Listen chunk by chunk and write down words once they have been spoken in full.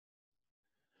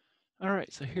All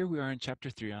right, so here we are in chapter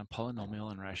 3 on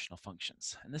polynomial and rational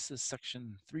functions, and this is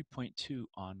section 3.2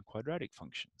 on quadratic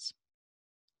functions.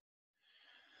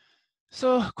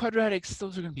 So quadratics,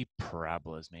 those are going to be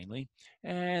parabolas mainly,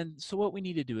 and so what we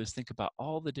need to do is think about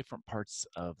all the different parts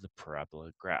of the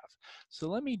parabola graph. So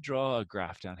let me draw a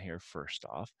graph down here first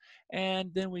off,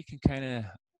 and then we can kind of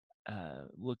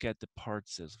look at the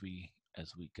parts as we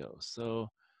go. So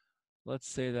let's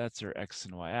say that's our X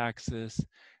and Y axis.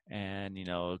 And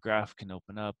a graph can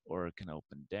open up or it can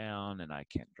open down, and I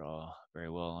can't draw very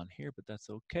well on here, but that's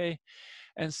okay.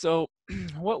 And so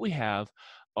what we have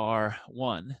are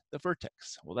the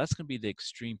vertex. Well, that's going to be the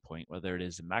extreme point, whether it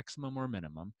is a maximum or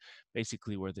minimum,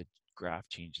 basically where the graph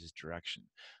changes direction.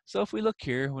 So if we look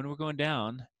here, when we're going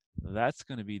down, that's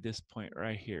going to be this point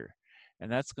right here.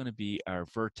 And that's going to be our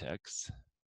vertex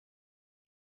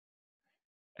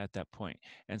at that point.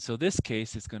 And so this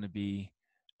case is going to be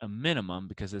a minimum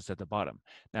because it's at the bottom.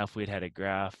 Now, if we'd had a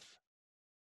graph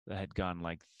that had gone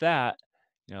like that,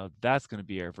 that's going to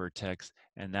be our vertex,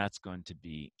 and that's going to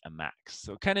be a max.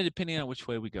 So kind of depending on which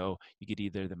way we go, you get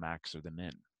either the max or the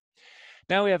min.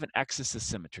 Now we have an axis of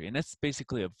symmetry, and that's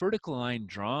basically a vertical line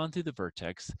drawn through the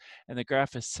vertex, and the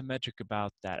graph is symmetric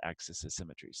about that axis of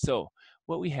symmetry. So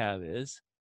what we have is,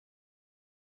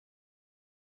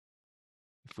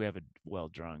 if we have a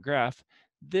well-drawn graph,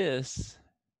 this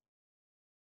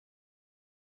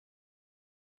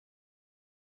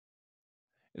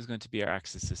is going to be our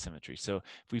axis of symmetry. So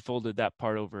if we folded that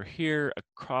part over here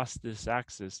across this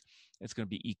axis, it's going to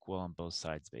be equal on both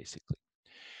sides, basically.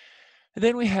 And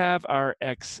then we have our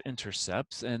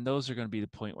x-intercepts, and those are going to be the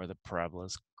point where the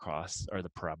parabolas cross, or the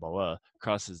parabola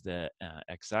crosses the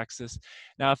x-axis.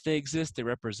 Now, if they exist, they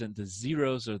represent the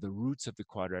zeros or the roots of the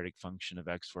quadratic function of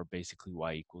x, where basically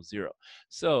y equals 0.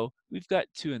 So we've got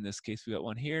two in this case. We got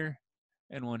one here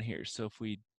and one here. So if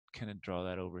we kind of draw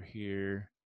that over here,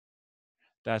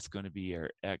 that's going to be our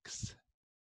x-intercepts,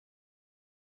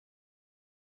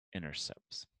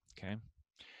 okay? And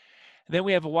then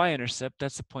we have a y-intercept.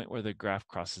 That's the point where the graph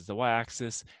crosses the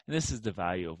y-axis, and this is the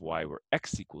value of y where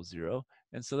x equals 0.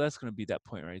 And so that's going to be that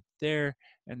point right there,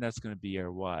 and that's going to be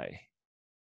our y-intercept,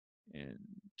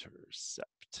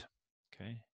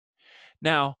 okay?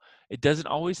 Now, it doesn't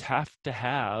always have to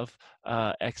have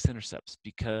x-intercepts,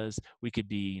 because we could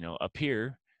be, up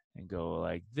here and go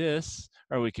like this,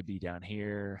 or we could be down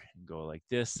here and go like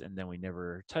this, and then we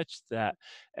never touch that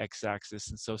x-axis.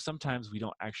 And so sometimes we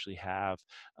don't actually have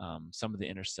some of the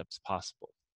intercepts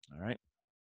possible, all right?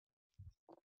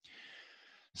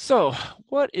 So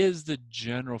what is the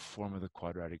general form of the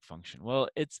quadratic function? Well,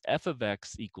 it's f of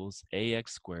x equals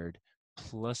ax squared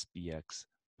plus bx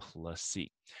plus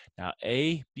c. Now,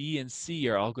 a, b, and c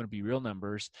are all going to be real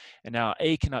numbers. And now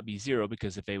a cannot be 0,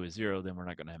 because if a was 0, then we're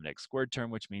not going to have an x squared term,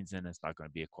 which means then it's not going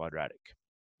to be a quadratic.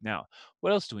 Now,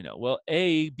 what else do we know? Well,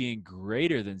 a being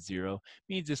greater than 0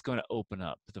 means it's going to open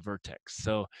up the vertex.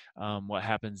 So what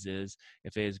happens is,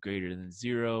 if a is greater than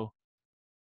 0,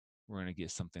 we're going to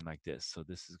get something like this. So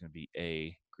this is going to be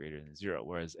a greater than 0,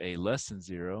 whereas a less than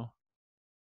 0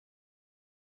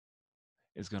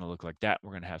 is going to look like that.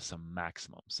 We're going to have some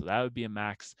maximum. So that would be a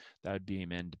max, that would be a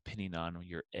min, depending on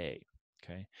your a,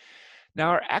 okay?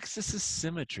 Now our axis of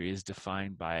symmetry is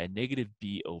defined by a negative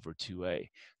b over 2a.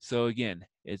 So again,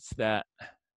 it's that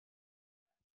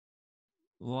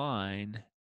line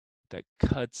that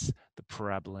cuts the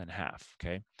parabola in half,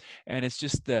 okay? And it's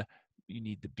just you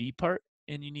need the b part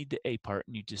and you need the a part,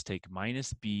 and you just take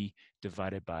minus b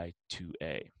divided by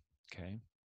 2a, okay?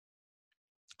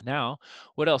 Now,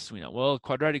 what else do we know? Well,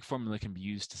 quadratic formula can be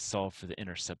used to solve for the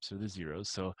intercepts or the zeros.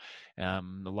 So a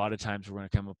lot of times we're going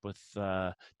to come up with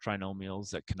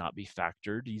trinomials that cannot be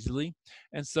factored easily.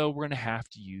 And so we're going to have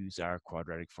to use our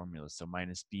quadratic formula. So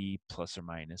minus b plus or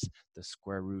minus the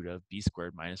square root of b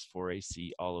squared minus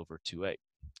 4ac all over 2a.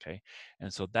 Okay,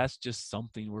 and so that's just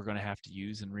something we're going to have to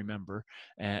use and remember.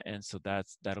 And so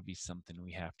that'll be something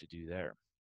we have to do there.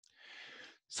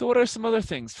 So what are some other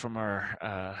things from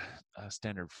our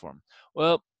standard form?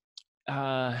 Well,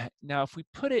 now if we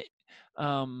put it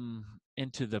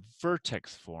into the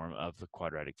vertex form of the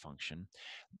quadratic function,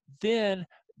 then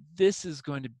this is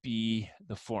going to be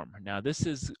the form. Now this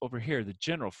is over here, the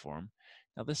general form.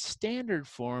 Now the standard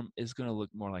form is going to look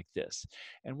more like this.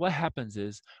 And what happens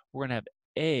is, we're going to have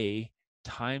a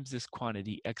times this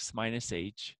quantity x minus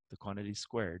h, the quantity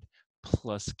squared,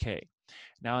 plus k.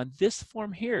 Now in this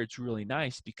form here, it's really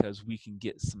nice because we can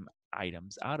get some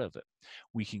items out of it.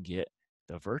 We can get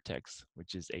the vertex,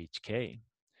 which is hk.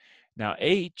 Now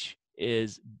h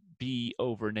is b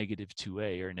over negative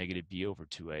 2a, or negative b over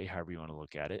 2a, however you want to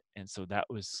look at it. And so that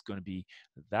was going to be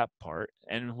that part.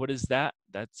 And what is that?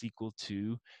 That's equal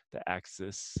to the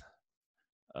axis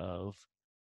of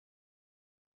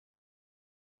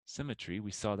symmetry. We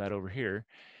saw that over here.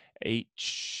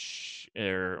 H,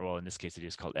 or well, in this case, it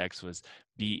is called X, was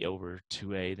B over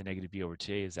 2A. The negative B over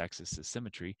 2A is axis of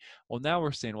symmetry. Well, now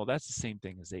we're saying, well, that's the same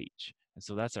thing as H. And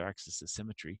so that's our axis of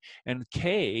symmetry. And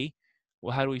K,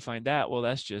 well, how do we find that? Well,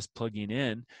 that's just plugging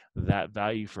in that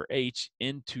value for H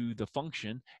into the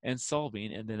function and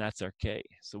solving, and then that's our K.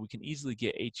 So we can easily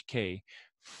get HK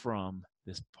from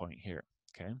this point here,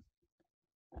 okay?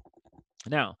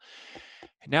 Now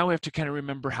we have to kind of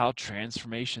remember how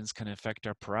transformations can affect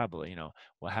our parabola.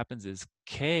 What happens is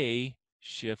K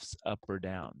shifts up or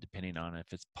down depending on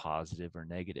if it's positive or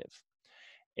negative.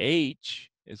 H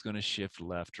is going to shift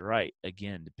left or right,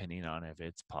 again, depending on if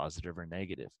it's positive or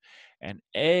negative. And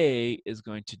A is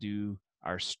going to do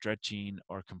our stretching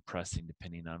or compressing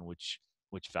depending on which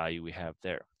value we have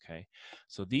there, okay?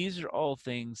 So these are all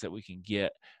things that we can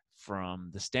get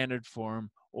from the standard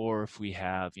form, or if we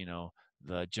have,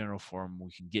 the general form,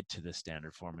 we can get to the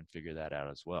standard form and figure that out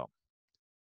as well.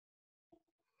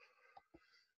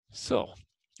 So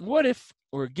what if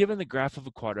we're given the graph of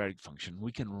a quadratic function?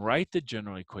 We can write the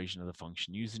general equation of the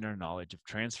function using our knowledge of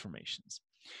transformations.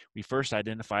 We first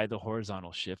identify the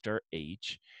horizontal shift, our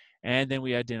h, and then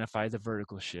we identify the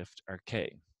vertical shift, our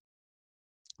k.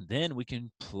 Then we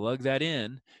can plug that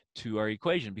in to our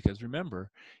equation, because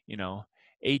remember,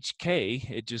 hk,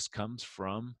 it just comes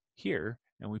from here,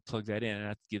 and we plug that in, and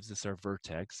that gives us our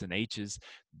vertex, and h is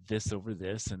this over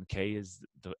this, and k is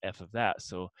the f of that.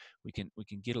 So we can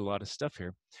get a lot of stuff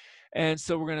here. And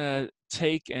so we're going to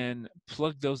take and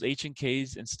plug those h and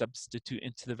k's and substitute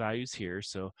into the values here.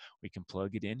 So we can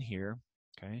plug it in here,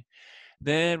 okay?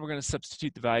 Then we're going to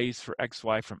substitute the values for x,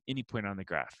 y from any point on the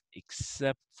graph,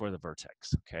 except for the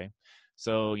vertex, okay?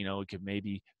 So, we could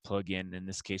maybe plug in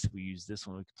this case, if we use this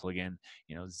one, we could plug in,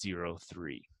 0,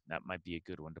 3. That might be a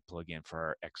good one to plug in for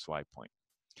our x, y point.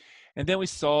 And then we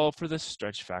solve for the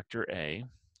stretch factor A,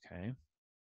 okay?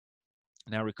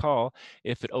 Now recall,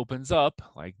 if it opens up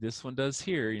like this one does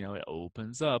here, it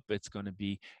opens up, it's going to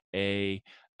be a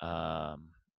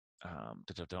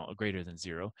greater than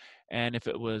 0. And if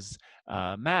it was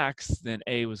max, then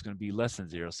a was going to be less than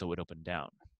 0, so it opened down.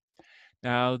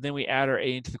 Now, then we add our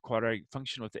a into the quadratic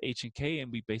function with the h and k,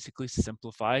 and we basically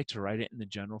simplify to write it in the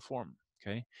general form,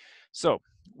 okay? So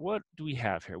what do we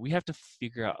have here? We have to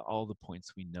figure out all the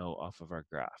points we know off of our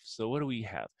graph. So what do we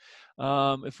have?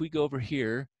 If we go over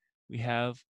here, we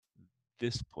have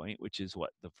this point, which is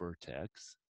what? The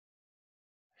vertex.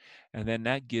 And then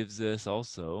that gives us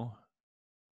also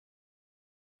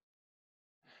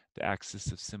the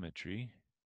axis of symmetry.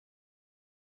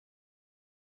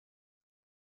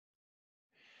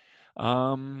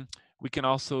 We can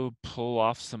also pull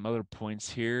off some other points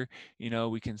here.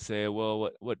 We can say, well,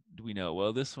 what do we know?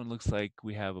 Well, this one looks like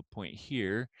we have a point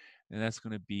here, and that's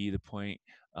going to be the point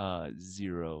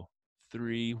 0,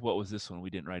 3. What was this one? We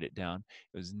didn't write it down.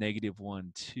 It was negative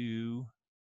 1, 2.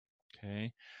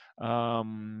 Okay.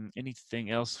 Anything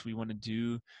else we want to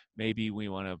do? Maybe we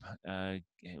want to,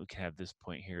 we can have this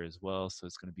point here as well. So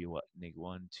it's going to be what? Negative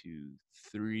 1, 2,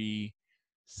 3,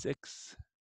 6.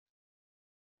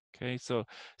 Okay, so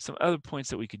some other points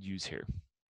that we could use here.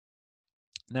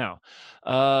 Now,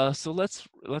 so let's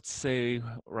say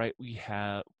write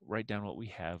down what we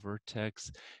have.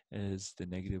 Vertex is the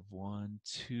negative 1,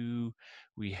 2.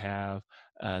 We have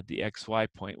the xy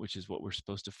point, which is what we're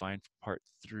supposed to find for part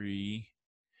 3.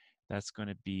 That's going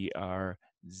to be our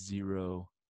 0,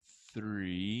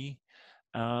 3.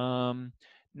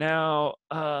 Now,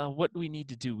 what do we need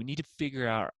to do? We need to figure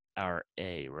out our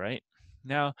a, right?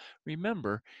 Now,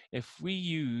 remember, if we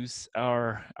use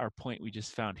our point we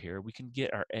just found here, we can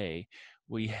get our a.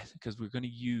 Because we're going to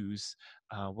use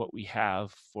what we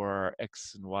have for our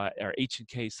x and y, our h and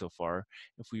k so far.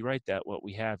 If we write that, what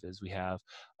we have is we have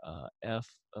f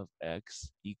of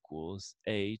x equals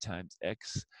a times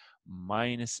x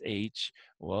minus h.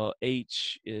 Well,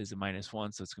 h is a minus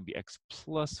 1, so it's going to be x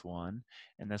plus 1,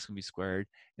 and that's going to be squared.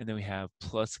 And then we have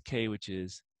plus k, which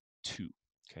is 2.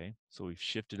 Okay, so we've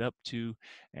shifted up 2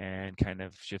 and kind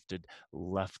of shifted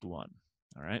left 1.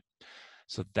 All right,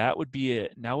 so that would be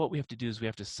it. Now what we have to do is we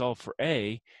have to solve for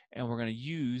a, and we're going to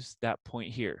use that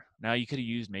point here. Now you could have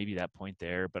used maybe that point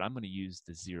there, but I'm going to use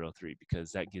the 0, 3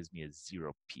 because that gives me a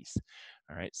 0 piece.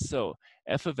 All right, so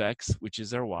f of x, which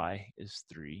is our y, is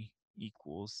 3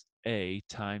 equals a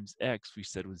times x, we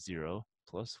said was 0,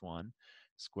 plus 1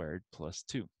 squared plus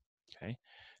 2. Okay,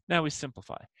 now we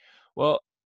simplify. Well,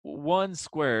 1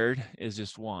 squared is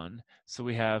just 1. So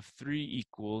we have 3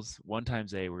 equals 1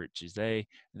 times a, which is a,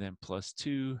 and then plus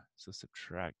 2. So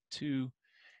subtract 2.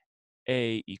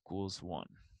 A equals 1.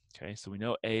 Okay, so we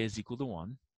know a is equal to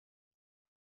 1.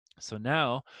 So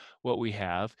now what we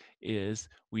have is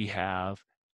we have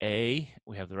a,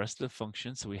 we have the rest of the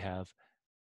function. So we have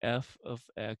f of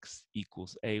x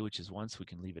equals a, which is 1, so we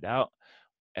can leave it out.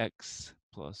 X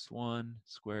plus 1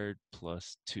 squared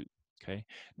plus 2. Okay,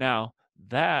 now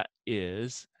that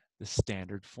is the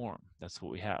standard form. That's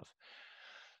what we have.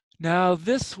 Now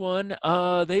this one,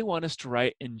 they want us to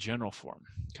write in general form.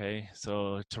 Okay,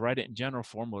 so to write it in general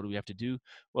form, what do we have to do?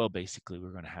 Well, basically,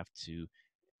 we're going to have to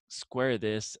square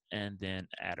this and then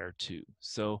add our 2.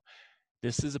 So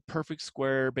this is a perfect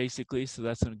square, basically, so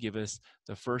that's going to give us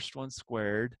the first one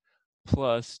squared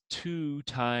plus 2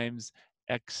 times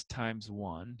x times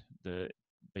 1.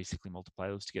 Basically multiply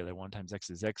those together. 1 times x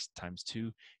is x, times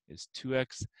 2 is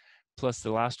 2x, plus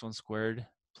the last one squared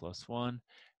plus 1,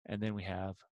 and then we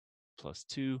have plus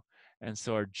 2. And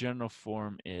so our general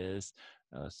form is,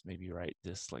 let's maybe write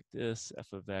this like this,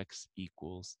 f of x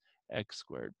equals x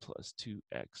squared plus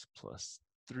 2x plus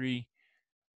 3.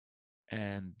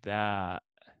 And that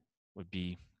would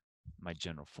be my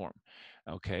general form.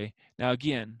 Okay, now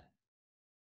again,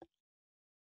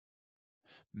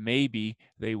 maybe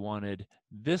they wanted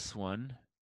this one,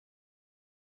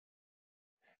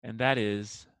 and that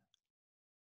is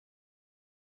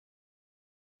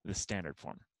the standard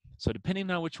form. So depending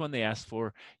on which one they ask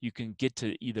for, you can get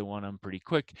to either one of them pretty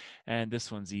quick. And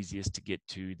this one's easiest to get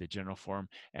to the general form,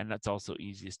 and that's also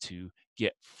easiest to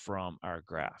get from our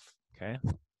graph. Okay.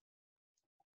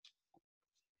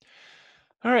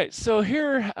 All right, so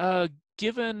here,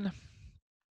 given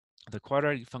the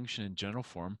quadratic function in general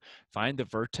form, find the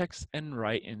vertex and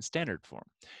write in standard form.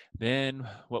 Then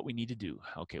what we need to do,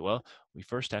 okay, well, we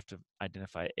first have to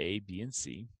identify A, B, and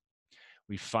C.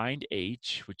 We find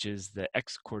H, which is the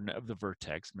x coordinate of the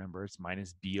vertex. Remember, it's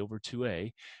minus B over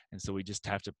 2A. And so we just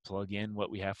have to plug in what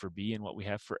we have for B and what we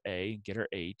have for A and get our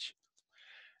H.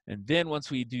 And then once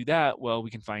we do that, well, we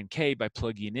can find K by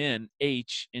plugging in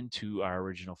H into our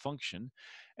original function.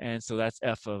 And so that's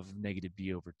f of negative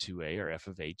B over 2A, or f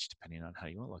of H, depending on how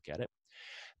you want to look at it.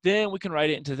 Then we can write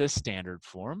it into this standard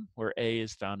form, where A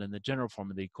is found in the general form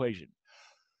of the equation.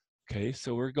 Okay,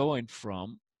 so we're going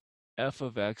from f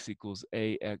of x equals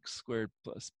ax squared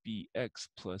plus bx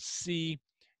plus c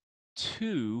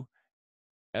to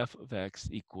f of x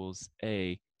equals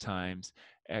a times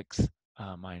x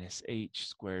minus h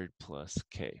squared plus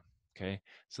k. Okay,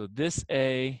 so this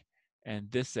a and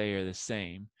this a are the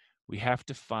same. We have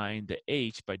to find the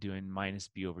h by doing minus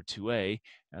b over 2a,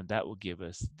 and that will give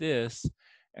us this.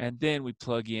 And then we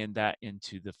plug in that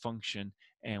into the function,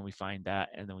 and we find that,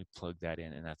 and then we plug that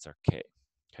in, and that's our k.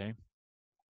 Okay.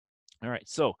 All right,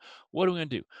 so what are we going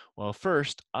to do? Well,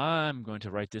 first, I'm going to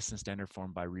write this in standard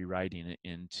form by rewriting it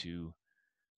into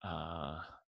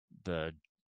the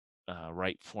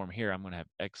right form here. I'm going to have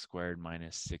x squared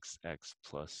minus 6x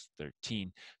plus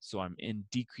 13. So I'm in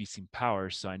decreasing power,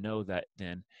 so I know that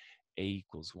then a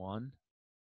equals 1,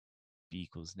 b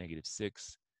equals negative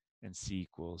 6, and c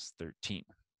equals 13.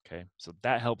 Okay, so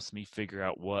that helps me figure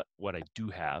out what I do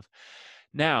have.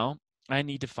 Now, I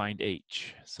need to find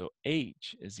h. So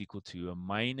h is equal to a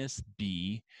minus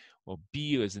b. Well,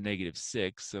 b is a negative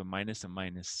 6, so minus a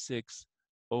minus 6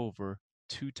 over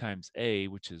 2 times a,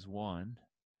 which is 1.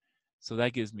 So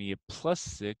that gives me a plus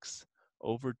 6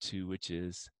 over 2, which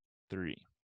is 3.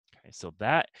 Okay, so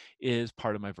that is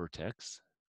part of my vertex.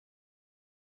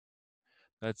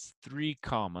 That's 3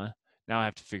 comma. Now I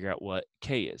have to figure out what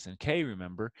k is. And k,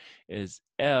 remember, is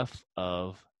f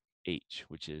of h,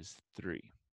 which is 3.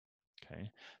 Okay,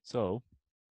 so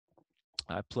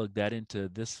I plug that into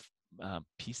this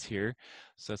piece here.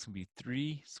 So that's going to be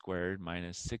 3 squared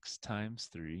minus 6 times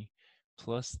 3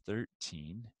 plus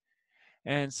 13.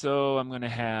 And so I'm going to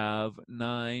have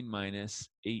 9 minus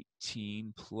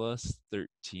 18 plus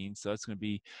 13. So that's going to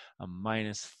be a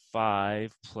minus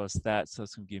 5 plus that. So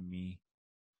that's going to give me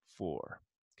 4.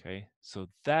 Okay, so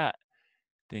that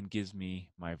then gives me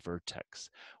my vertex,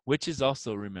 which is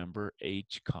also, remember,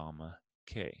 h comma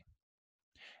k.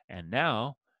 And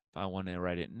now, if I want to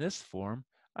write it in this form,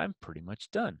 I'm pretty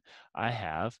much done. I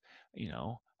have,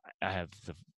 I have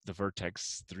the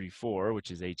vertex 3, 4,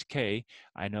 which is hk.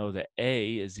 I know that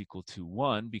a is equal to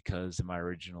 1 because in my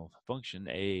original function,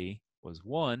 a was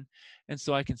 1. And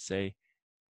so I can say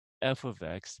f of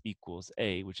x equals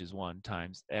a, which is 1,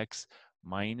 times x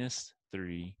minus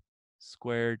 3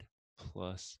 squared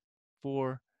plus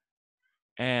 4.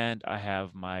 And I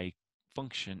have my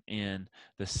function in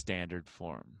the standard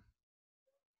form.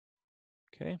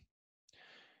 Okay.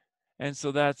 And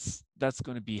so that's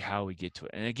going to be how we get to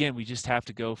it. And again, we just have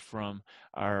to go from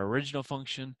our original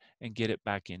function and get it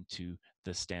back into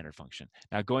the standard function.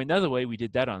 Now going the other way, we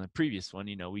did that on the previous one.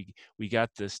 You know, we got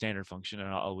the standard function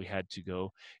and all we had to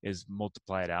go is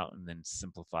multiply it out and then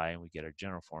simplify and we get our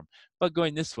general form. But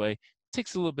going this way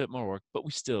takes a little bit more work, but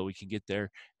we can get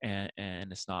there and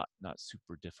it's not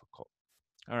super difficult.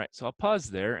 All right, so I'll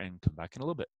pause there and come back in a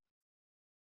little bit.